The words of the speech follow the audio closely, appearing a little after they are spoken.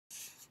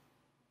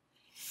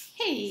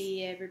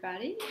Hey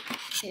everybody,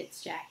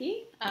 it's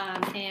Jackie,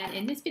 and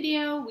in this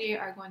video we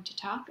are going to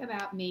talk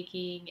about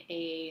making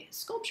a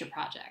sculpture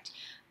project.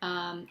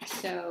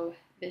 So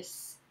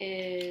this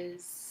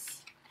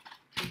is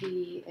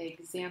the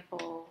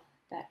example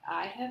that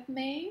I have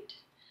made.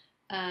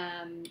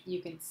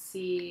 You can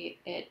see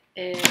it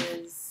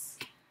is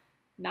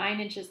 9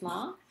 inches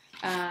long,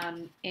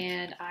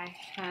 and I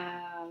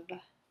have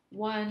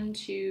 1,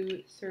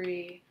 2,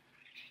 3,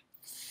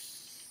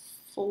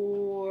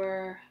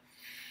 4,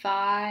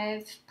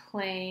 5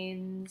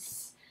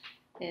 planes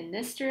in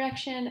this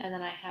direction, and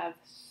then I have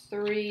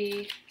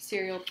 3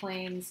 serial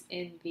planes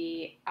in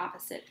the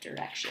opposite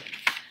direction.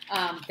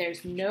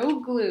 There's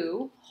no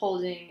glue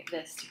holding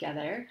this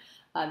together.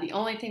 The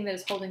only thing that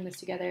is holding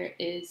this together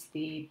is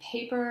the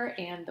paper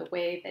and the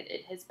way that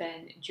it has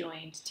been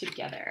joined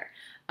together.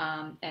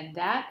 And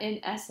that,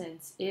 in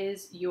essence,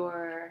 is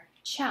your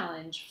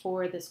challenge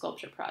for the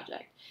sculpture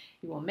project.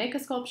 You will make a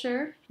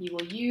sculpture, you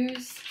will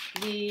use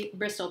the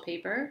Bristol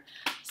paper,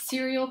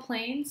 serial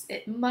planes,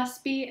 it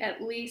must be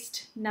at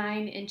least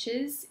 9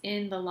 inches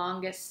in the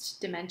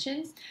longest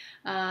dimensions,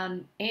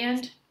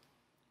 and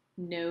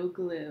no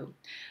glue.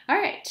 All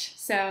right,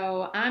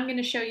 so I'm going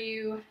to show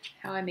you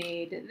how I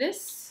made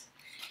this,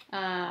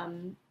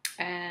 and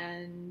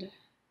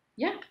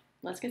yeah,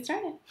 let's get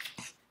started.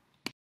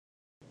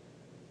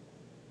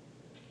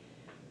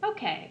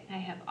 Okay, I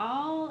have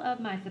all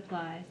of my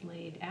supplies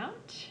laid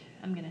out.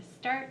 I'm going to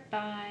start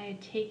by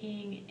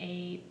taking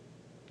a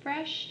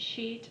fresh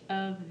sheet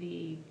of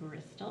the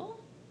Bristol.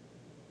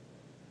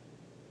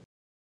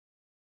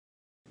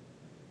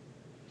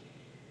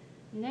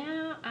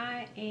 Now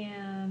I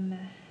am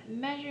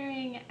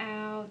measuring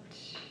out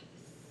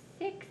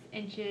 6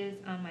 inches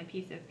on my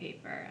piece of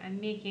paper. I'm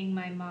making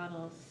my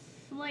model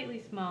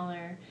slightly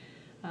smaller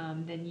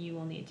than you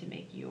will need to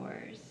make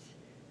yours.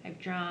 I've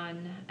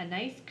drawn a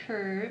nice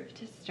curve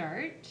to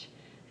start,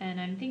 and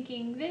I'm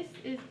thinking this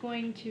is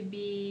going to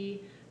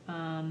be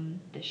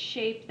the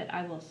shape that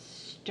I will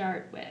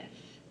start with.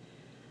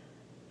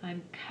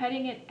 I'm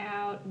cutting it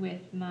out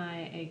with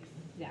my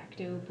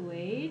X-Acto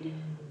blade.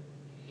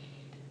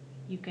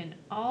 You can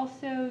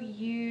also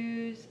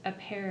use a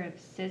pair of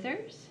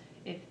scissors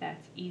if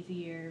that's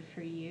easier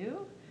for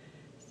you.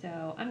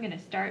 So I'm going to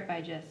start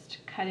by just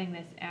cutting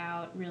this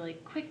out really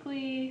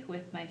quickly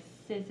with my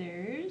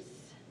scissors.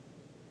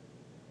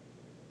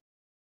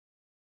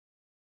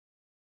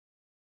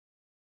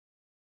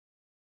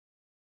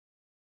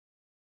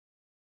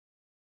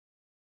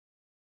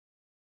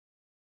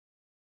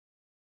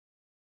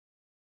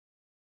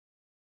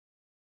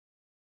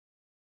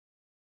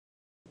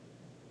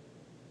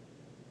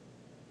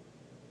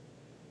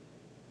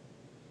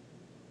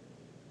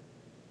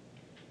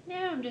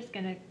 Now I'm just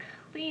going to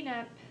clean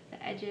up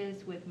the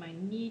edges with my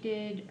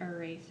kneaded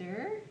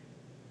eraser.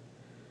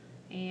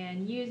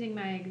 And using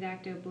my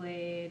X-Acto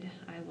blade,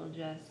 I will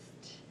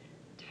just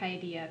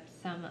tidy up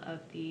some of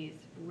these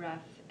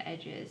rough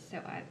edges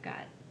so I've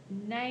got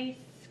nice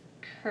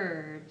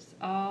curves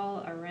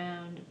all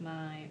around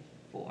my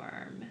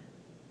form.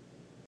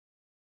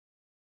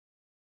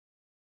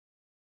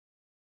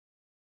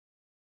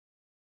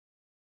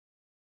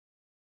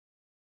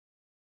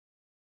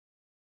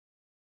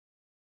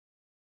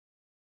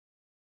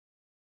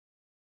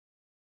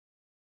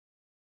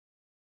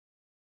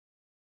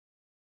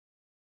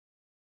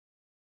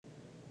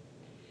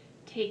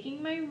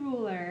 Taking my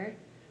ruler,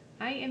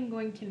 I am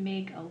going to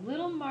make a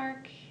little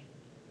mark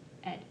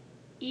at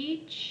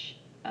each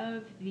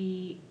of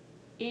the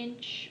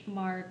inch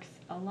marks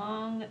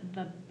along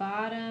the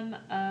bottom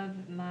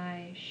of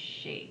my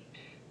shape.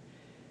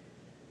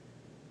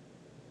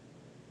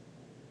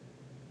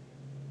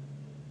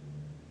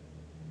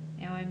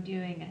 Now I'm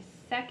doing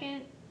a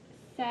second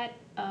set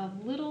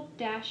of little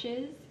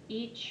dashes,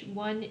 each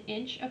 1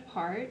 inch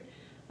apart.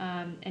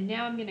 And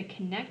now I'm going to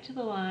connect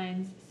the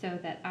lines so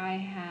that I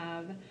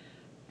have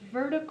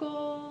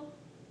vertical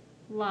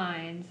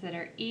lines that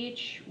are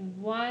each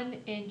 1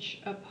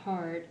 inch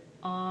apart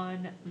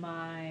on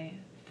my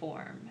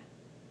form.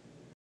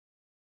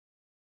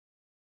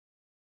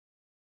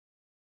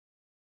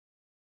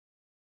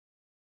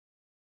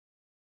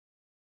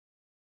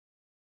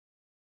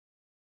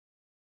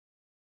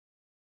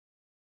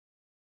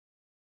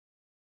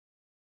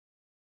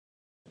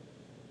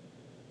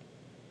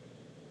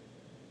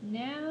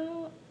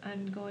 Now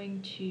I'm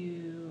going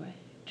to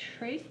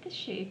trace the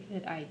shape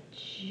that I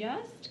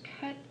just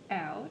cut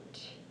out,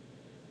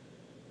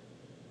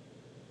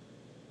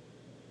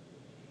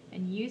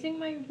 and using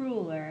my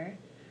ruler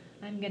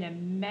I'm going to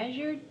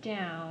measure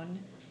down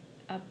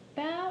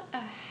about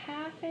a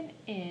 ½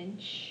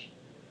 inch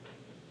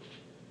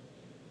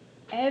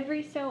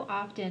every so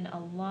often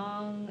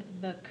along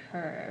the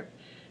curve.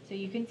 So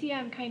you can see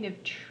I'm kind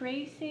of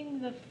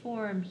tracing the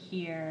form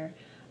here,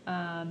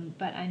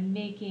 but I'm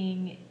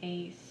making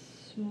a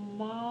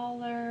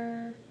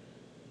smaller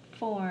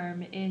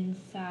form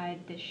inside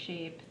the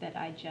shape that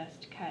I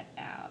just cut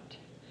out.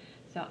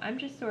 So I'm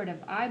just sort of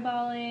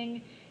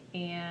eyeballing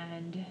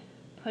and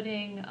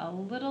putting a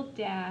little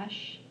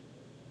dash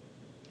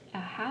a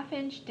 ½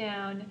 inch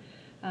down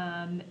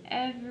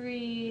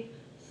every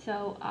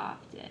so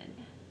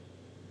often.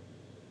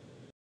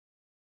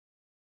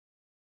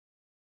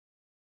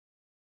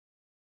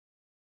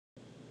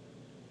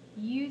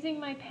 Using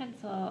my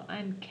pencil,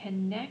 I'm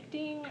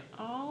connecting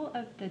all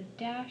of the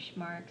dash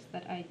marks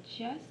that I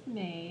just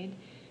made,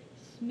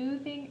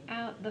 smoothing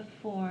out the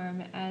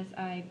form as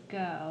I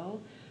go,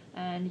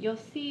 and you'll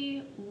see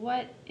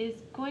what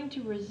is going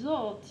to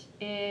result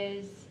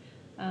is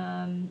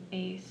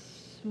a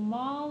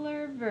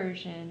smaller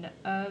version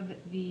of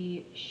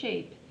the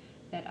shape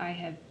that I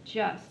have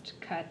just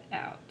cut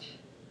out.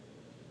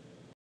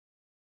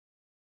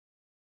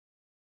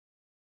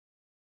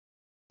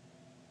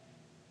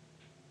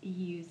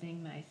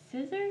 Using my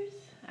scissors,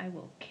 I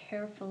will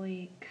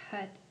carefully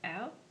cut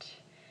out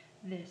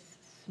this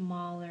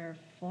smaller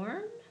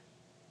form.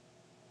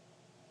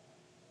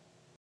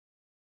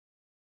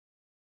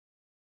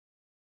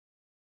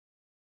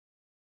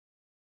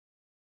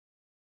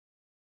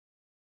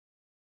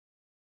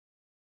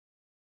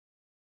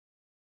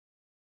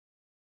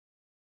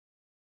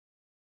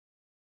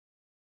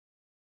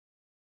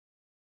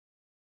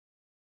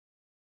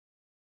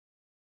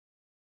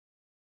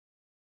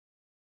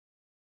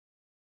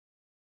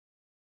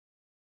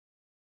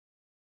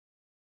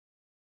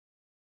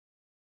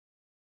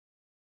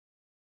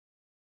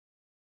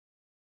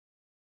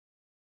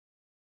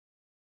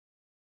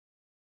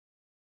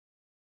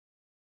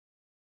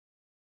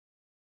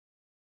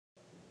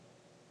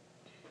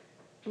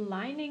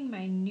 Lining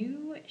my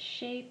new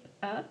shape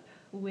up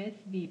with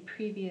the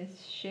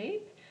previous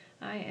shape,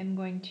 I am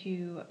going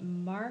to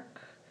mark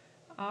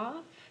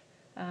off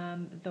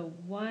the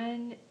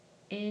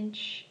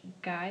 1-inch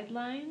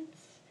guidelines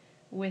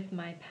with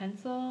my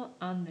pencil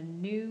on the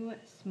new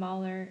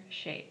smaller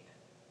shape.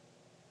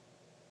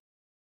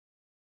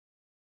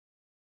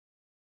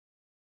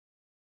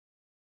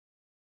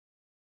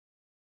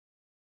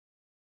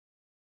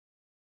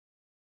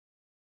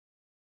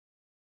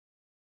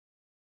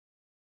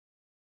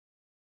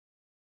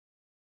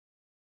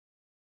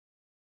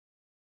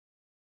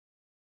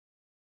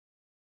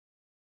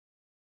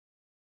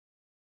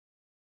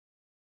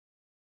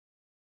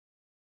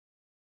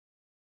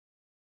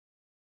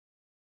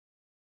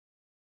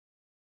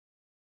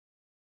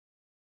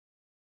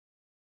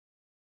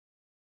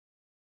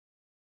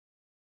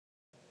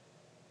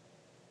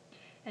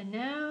 And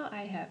now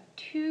I have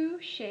 2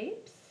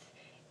 shapes,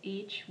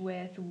 each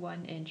with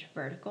 1-inch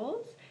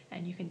verticals,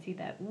 and you can see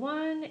that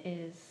one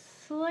is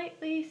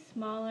slightly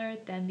smaller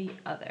than the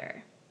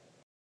other.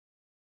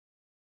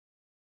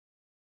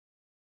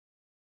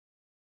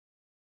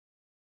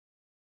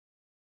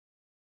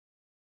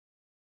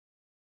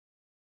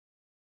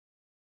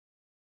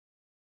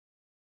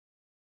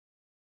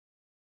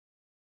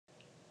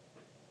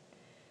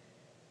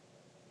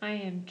 I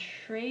am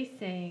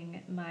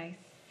tracing my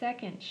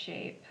second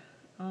shape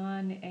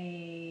on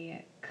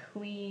a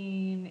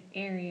clean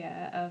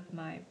area of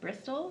my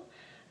Bristol.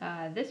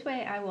 This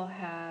way I will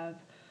have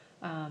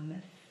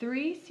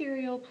 3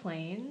 serial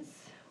planes,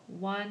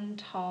 1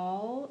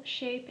 tall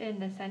shape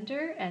in the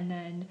center, and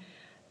then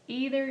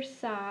either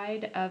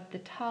side of the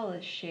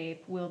tallest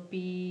shape will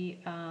be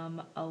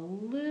a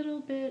little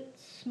bit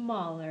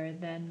smaller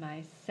than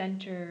my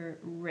center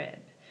rib.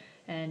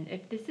 And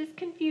if this is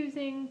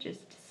confusing,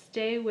 just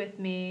stay with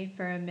me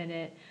for a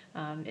minute.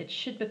 It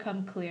should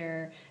become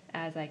clear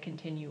as I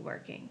continue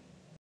working.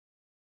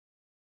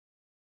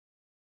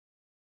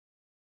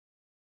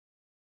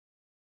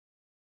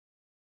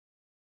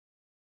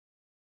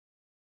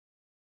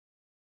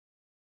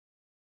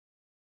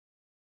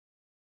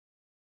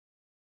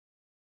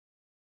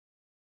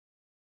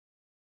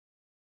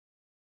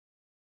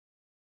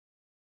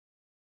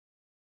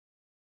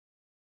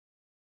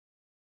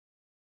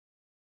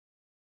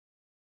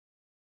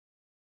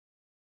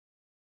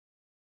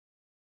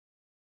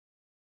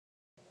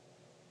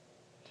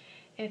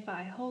 If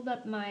I hold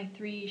up my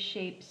 3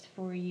 shapes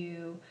for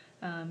you,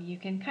 you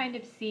can kind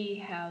of see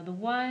how the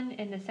one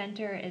in the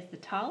center is the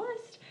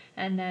tallest,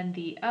 and then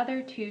the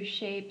other 2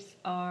 shapes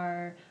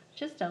are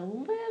just a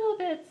little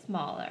bit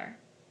smaller.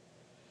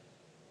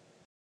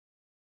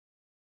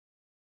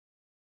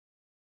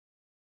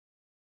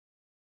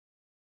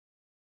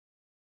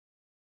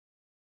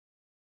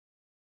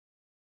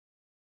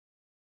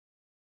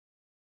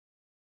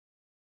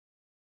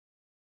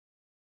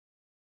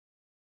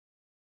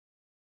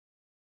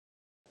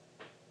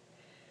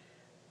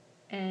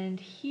 And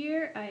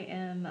here I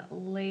am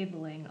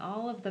labeling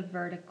all of the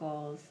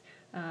verticals.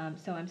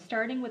 So I'm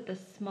starting with the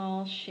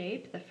small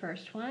shape, the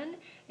first one,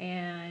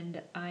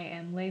 and I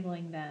am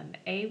labeling them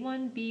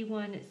A1,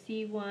 B1,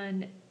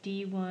 C1,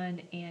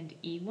 D1, and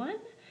E1.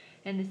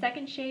 And the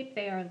second shape,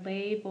 they are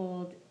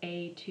labeled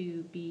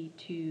A2,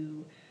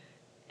 B2,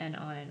 and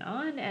on and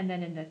on. And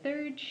then in the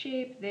third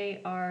shape,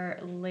 they are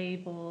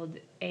labeled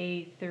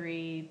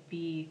A3,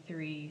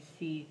 B3,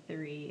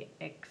 C3,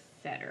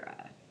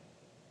 etc.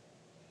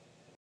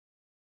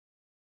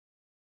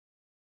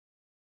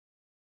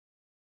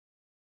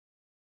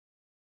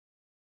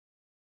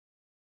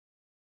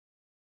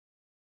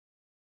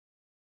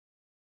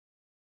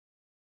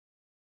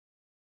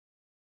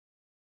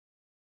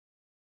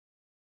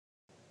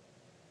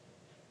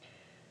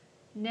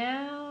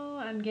 Now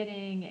I'm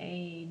getting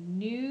a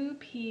new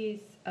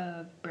piece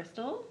of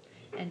Bristol,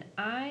 and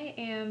I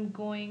am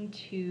going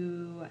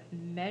to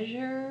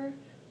measure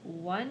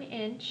 1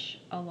 inch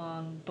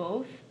along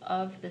both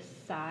of the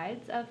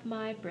sides of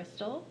my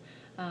Bristol,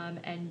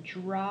 and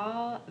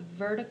draw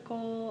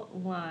vertical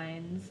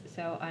lines.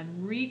 So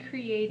I'm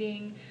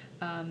recreating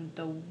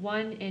the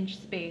 1 inch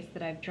space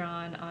that I've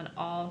drawn on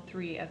all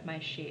three of my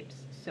shapes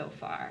so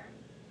far.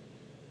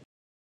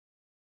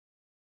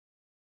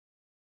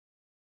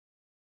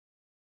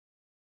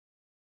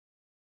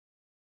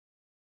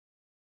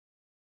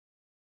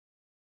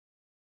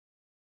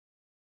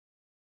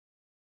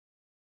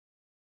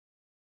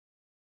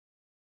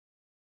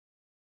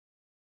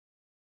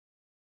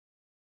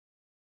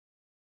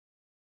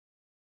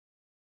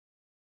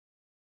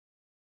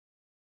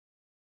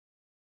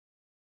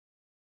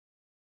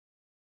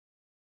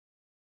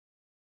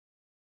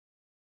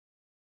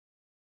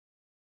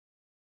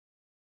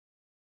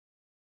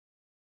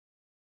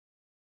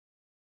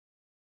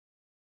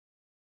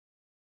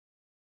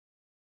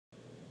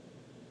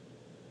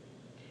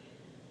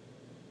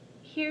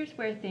 Here's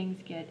where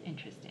things get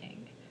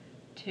interesting.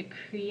 To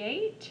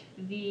create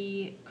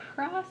the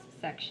cross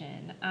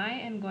section, I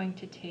am going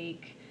to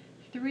take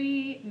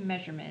 3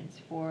 measurements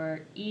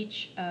for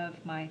each of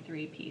my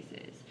 3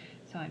 pieces.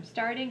 So I'm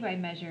starting by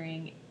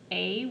measuring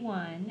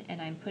A1, and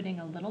I'm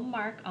putting a little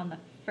mark on the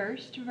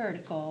first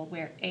vertical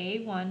where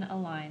A1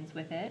 aligns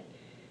with it.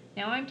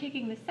 Now I'm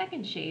taking the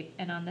second shape,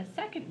 and on the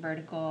second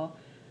vertical,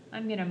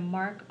 I'm going to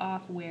mark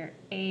off where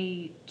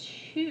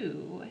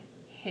A2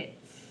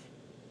 hits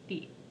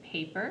the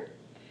paper.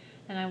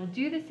 And I will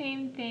do the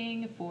same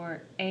thing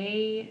for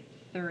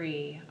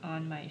A3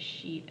 on my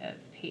sheet of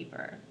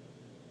paper.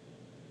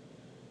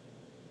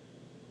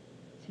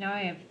 So now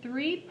I have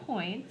 3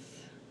 points,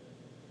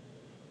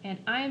 and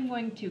I am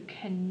going to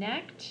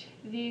connect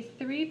these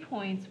 3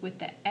 points with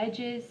the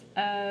edges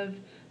of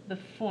the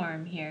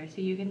form here.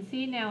 So you can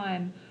see now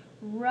I'm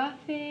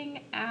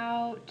roughing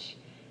out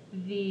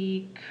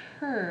the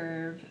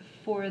curve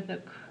for the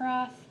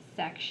cross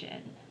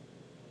section.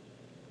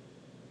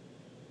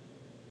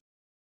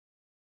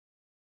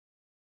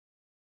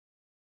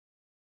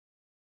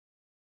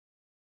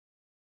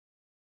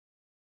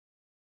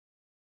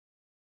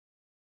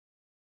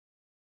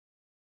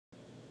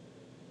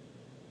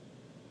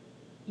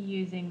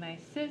 Using my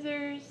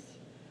scissors,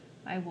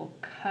 I will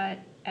cut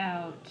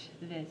out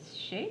this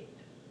shape.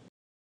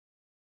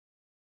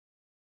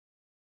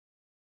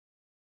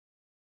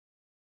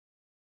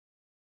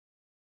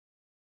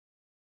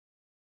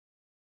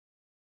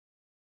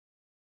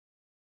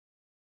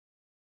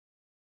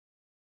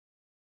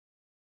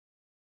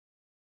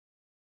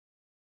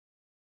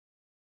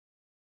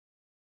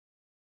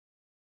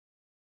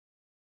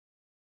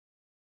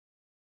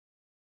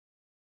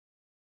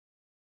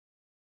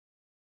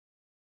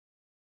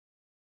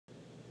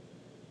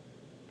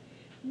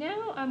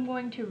 Now I'm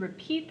going to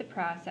repeat the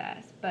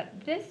process,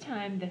 but this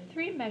time the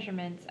 3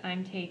 measurements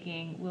I'm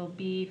taking will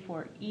be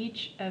for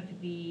each of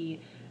the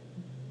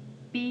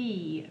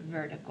B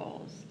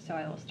verticals. So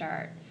I will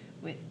start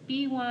with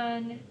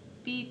B1,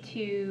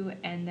 B2,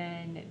 and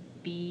then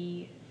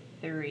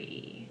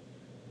B3.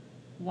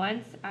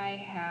 Once I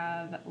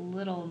have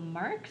little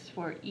marks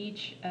for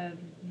each of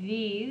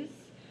these,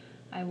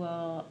 I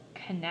will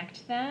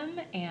connect them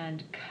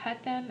and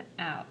cut them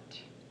out.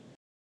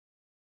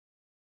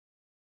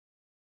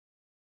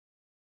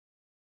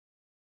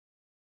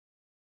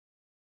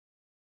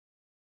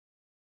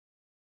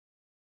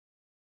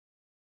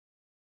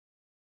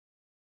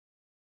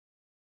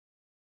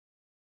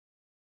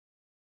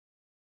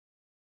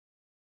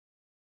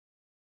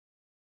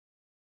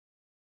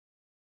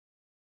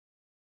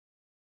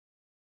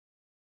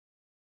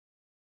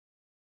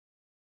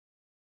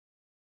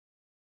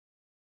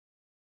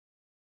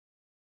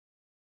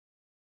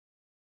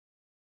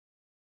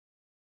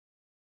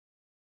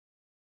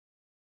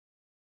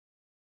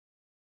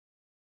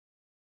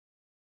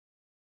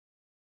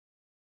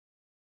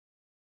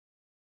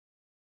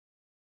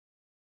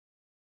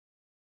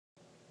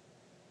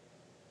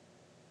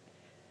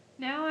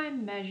 Now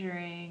I'm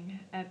measuring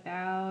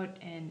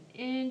about 1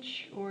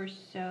 inch or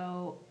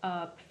so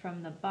up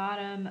from the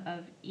bottom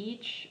of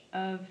each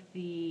of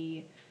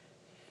the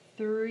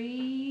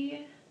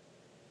 3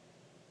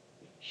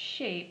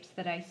 shapes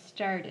that I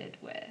started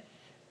with.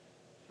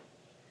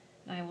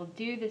 And I will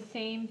do the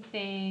same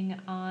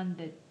thing on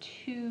the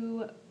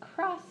 2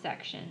 cross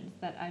sections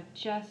that I've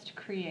just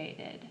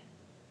created.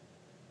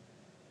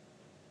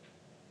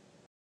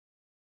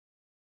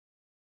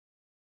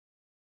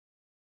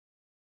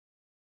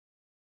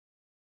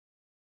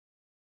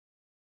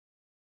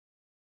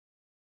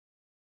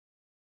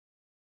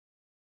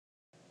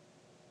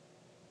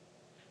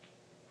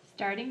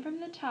 Starting from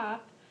the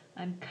top,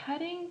 I'm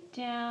cutting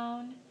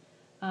down,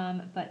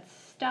 but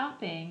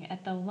stopping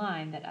at the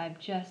line that I've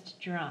just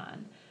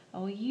drawn. I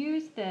will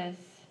use this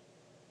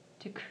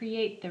to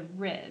create the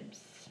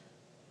ribs.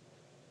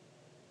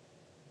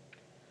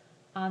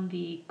 On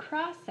the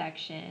cross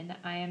section,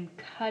 I am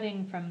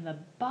cutting from the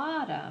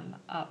bottom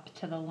up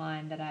to the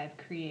line that I've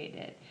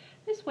created.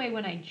 This way,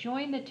 when I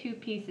join the two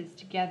pieces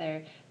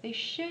together, they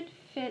should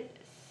fit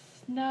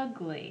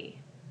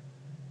snugly.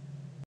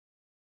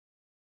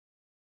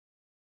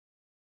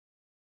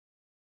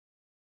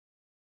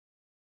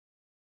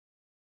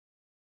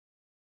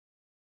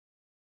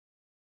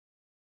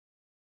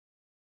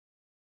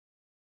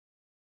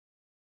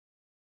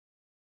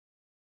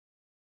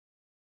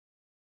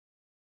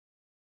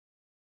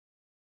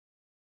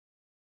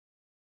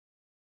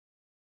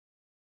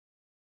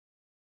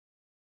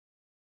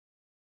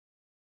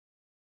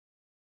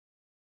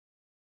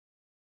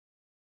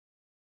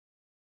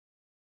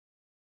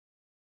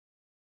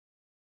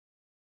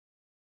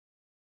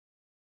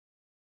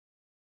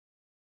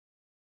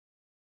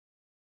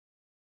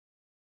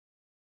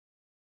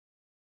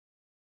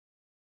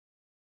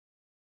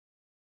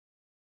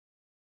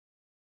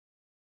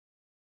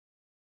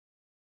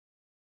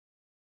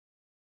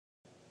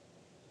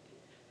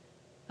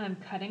 I'm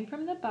cutting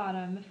from the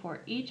bottom for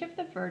each of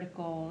the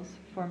verticals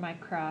for my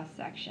cross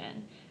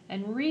section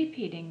and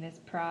repeating this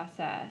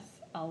process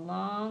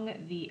along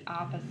the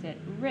opposite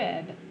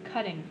rib,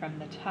 cutting from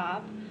the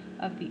top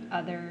of the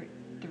other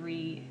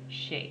three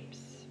shapes.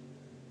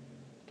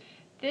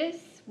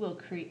 This will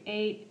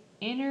create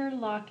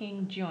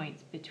interlocking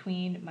joints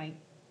between my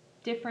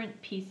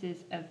different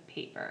pieces of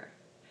paper.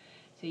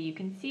 So you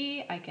can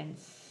see I can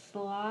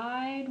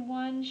slide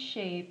one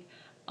shape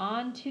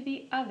onto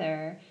the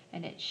other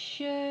and it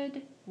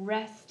should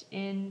rest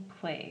in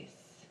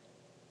place.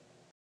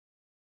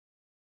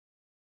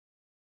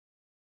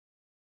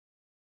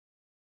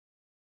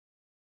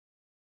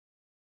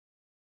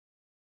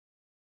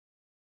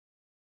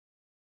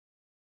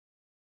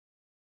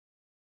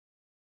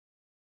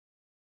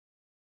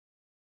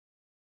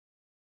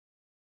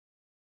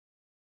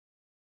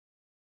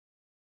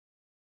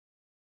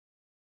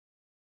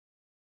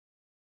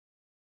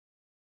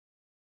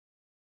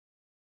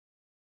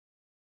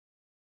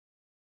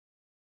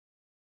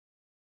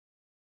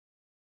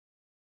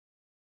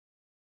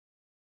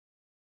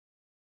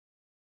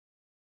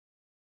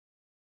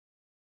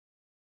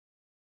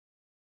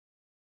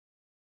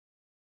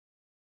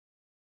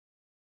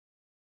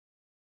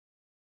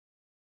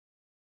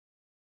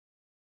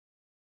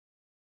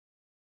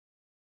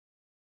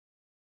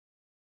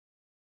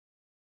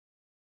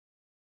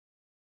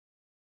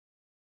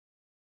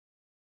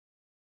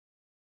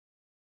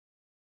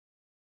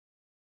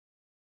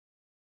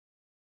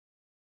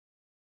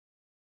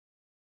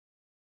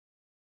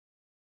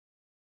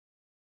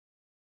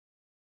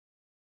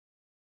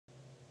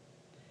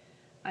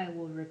 I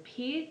will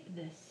repeat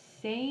the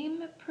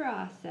same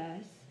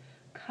process,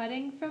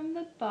 cutting from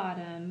the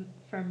bottom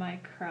for my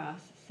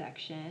cross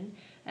section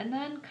and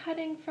then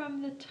cutting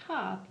from the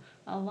top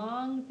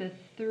along the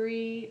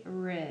three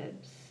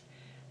ribs.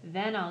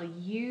 Then I'll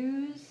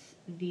use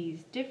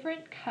these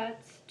different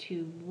cuts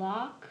to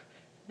lock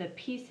the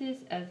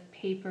pieces of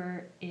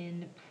paper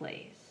in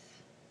place.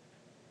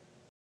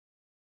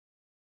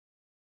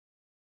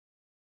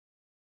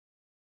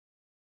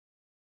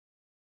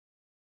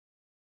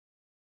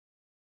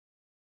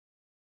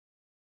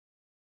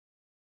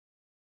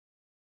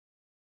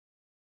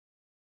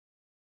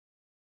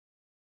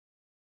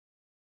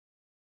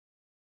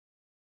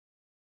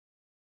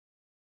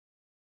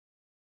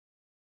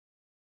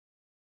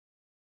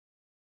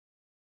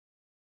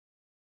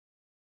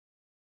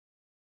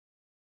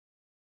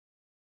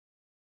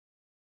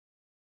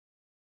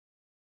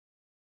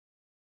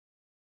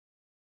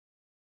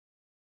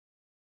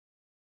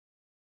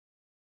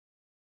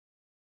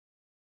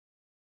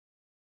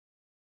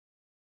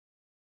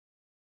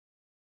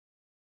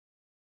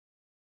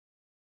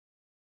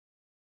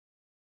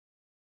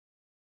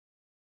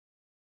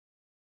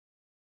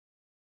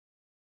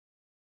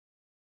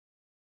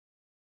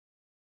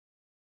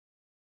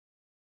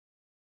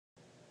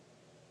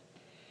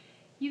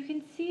 You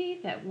can see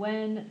that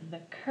when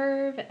the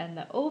curve and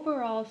the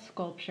overall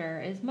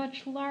sculpture is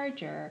much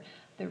larger,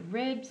 the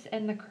ribs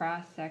and the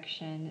cross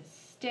section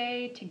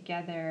stay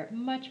together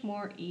much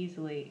more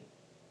easily.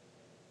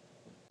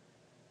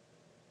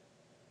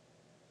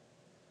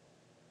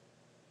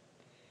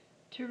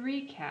 To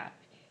recap,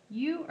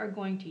 you are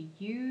going to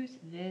use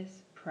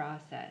this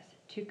process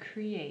to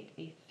create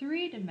a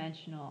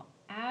three-dimensional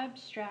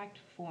abstract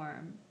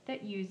form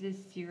that uses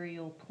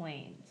serial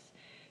planes.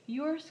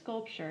 Your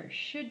sculpture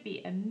should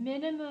be a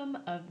minimum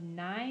of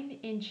 9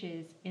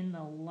 inches in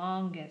the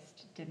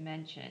longest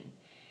dimension.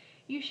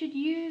 You should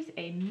use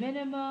a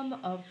minimum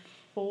of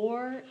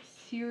 4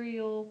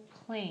 serial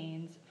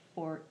planes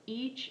for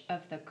each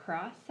of the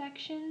cross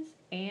sections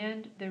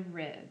and the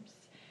ribs.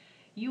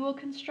 You will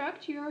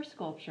construct your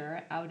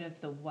sculpture out of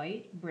the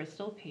white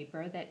Bristol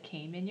paper that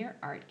came in your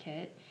art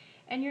kit,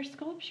 and your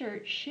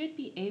sculpture should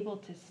be able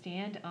to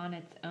stand on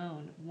its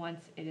own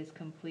once it is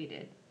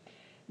completed.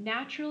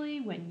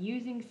 Naturally, when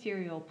using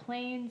serial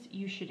planes,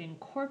 you should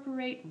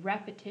incorporate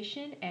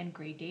repetition and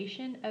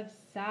gradation of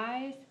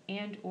size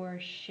and or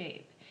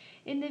shape.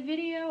 In the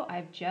video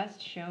I've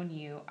just shown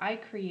you, I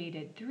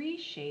created 3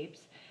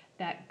 shapes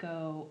that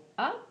go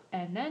up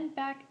and then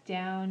back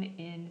down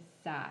in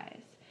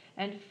size.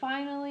 And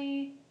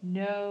finally,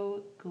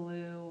 no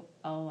glue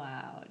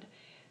allowed.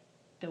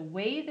 The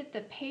way that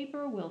the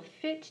paper will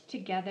fit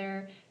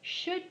together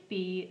should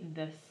be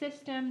the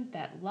system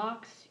that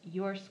locks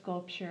your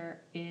sculpture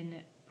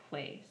in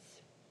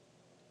place.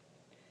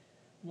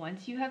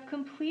 Once you have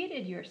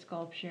completed your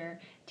sculpture,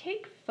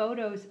 take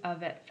photos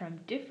of it from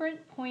different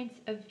points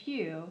of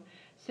view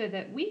so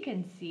that we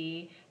can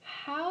see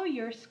how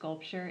your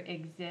sculpture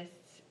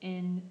exists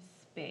in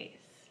space.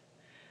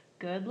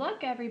 Good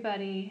luck,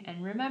 everybody,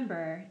 and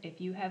remember, if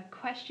you have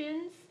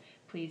questions,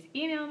 please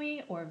email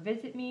me or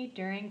visit me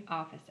during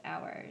office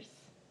hours.